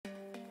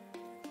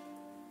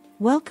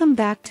Welcome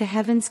back to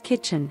Heaven's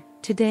Kitchen.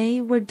 Today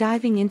we're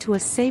diving into a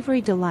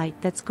savory delight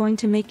that's going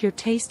to make your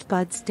taste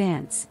buds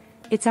dance.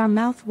 It's our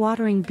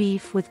mouth-watering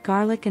beef with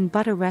garlic and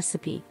butter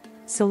recipe,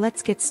 so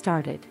let's get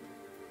started.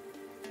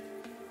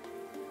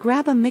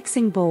 Grab a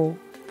mixing bowl,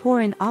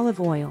 pour in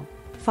olive oil,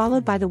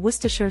 followed by the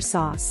Worcestershire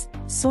sauce,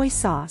 soy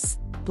sauce,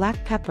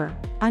 black pepper,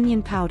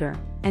 onion powder,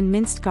 and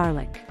minced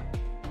garlic.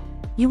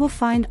 You will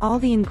find all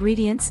the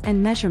ingredients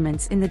and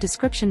measurements in the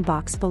description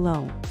box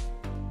below.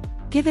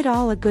 Give it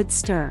all a good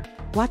stir.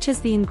 Watch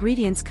as the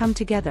ingredients come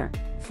together,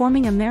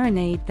 forming a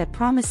marinade that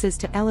promises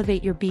to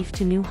elevate your beef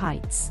to new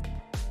heights.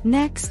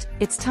 Next,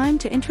 it's time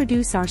to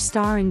introduce our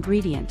star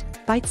ingredient,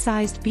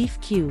 bite-sized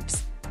beef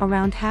cubes,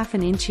 around ½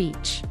 an inch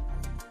each.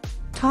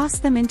 Toss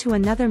them into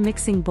another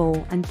mixing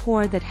bowl and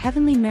pour that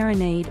heavenly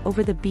marinade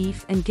over the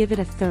beef and give it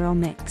a thorough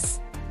mix.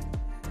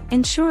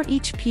 Ensure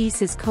each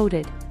piece is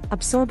coated,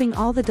 absorbing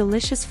all the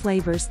delicious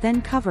flavors,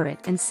 then cover it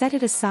and set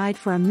it aside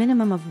for a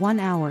minimum of 1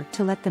 hour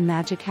to let the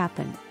magic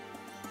happen.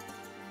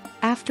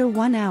 After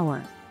 1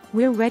 hour,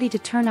 we're ready to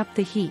turn up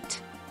the heat.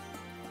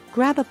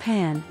 Grab a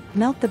pan,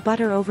 melt the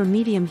butter over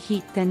medium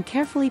heat, then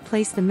carefully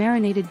place the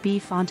marinated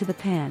beef onto the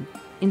pan,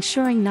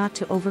 ensuring not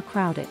to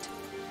overcrowd it.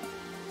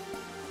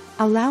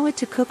 Allow it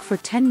to cook for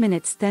 10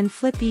 minutes, then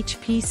flip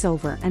each piece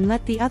over and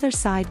let the other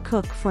side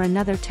cook for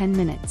another 10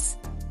 minutes.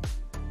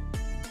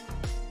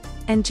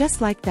 And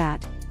just like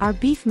that, our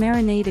beef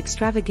marinade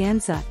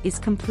extravaganza is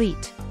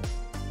complete.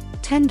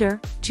 Tender,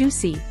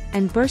 juicy,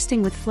 and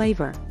bursting with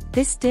flavor,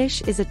 this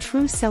dish is a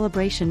true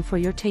celebration for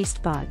your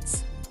taste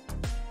buds.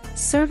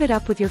 Serve it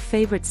up with your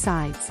favorite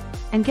sides,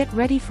 and get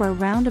ready for a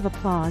round of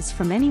applause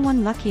from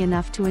anyone lucky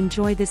enough to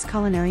enjoy this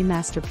culinary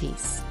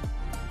masterpiece.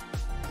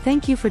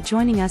 Thank you for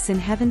joining us in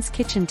Heaven's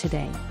Kitchen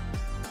today.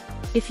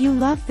 If you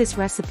love this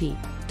recipe,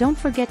 don't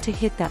forget to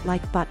hit that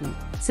like button,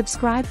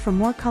 subscribe for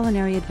more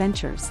culinary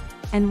adventures,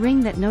 and ring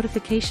that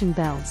notification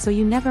bell so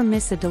you never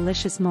miss a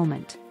delicious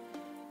moment.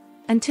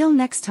 Until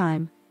next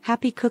time,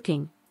 happy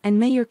cooking, and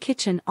may your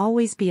kitchen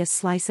always be a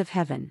slice of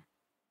heaven.